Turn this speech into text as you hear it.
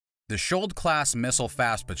The Skjold-class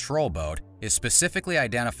missile-fast patrol boat is specifically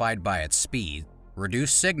identified by its speed,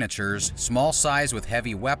 reduced signatures, small size with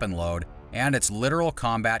heavy weapon load, and its literal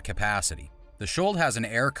combat capacity. The Skjold has an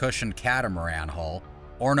air-cushioned catamaran hull,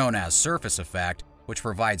 or known as surface effect, which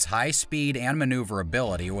provides high speed and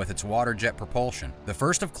maneuverability with its water jet propulsion. The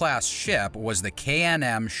first of class ship was the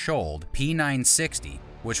KNM Skjold P960,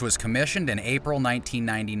 which was commissioned in April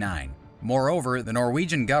 1999. Moreover, the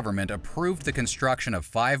Norwegian government approved the construction of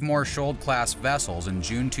 5 more Skjold-class vessels in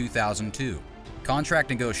June 2002.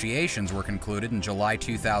 Contract negotiations were concluded in July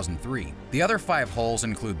 2003. The other 5 hulls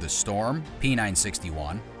include the Storm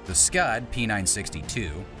P961, the Scud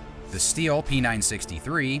P962, the Steel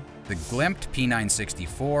P963, the Glimt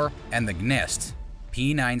P964, and the Gnist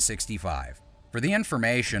P965. For the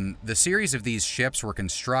information, the series of these ships were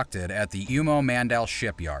constructed at the Umoe Mandal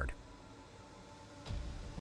shipyard.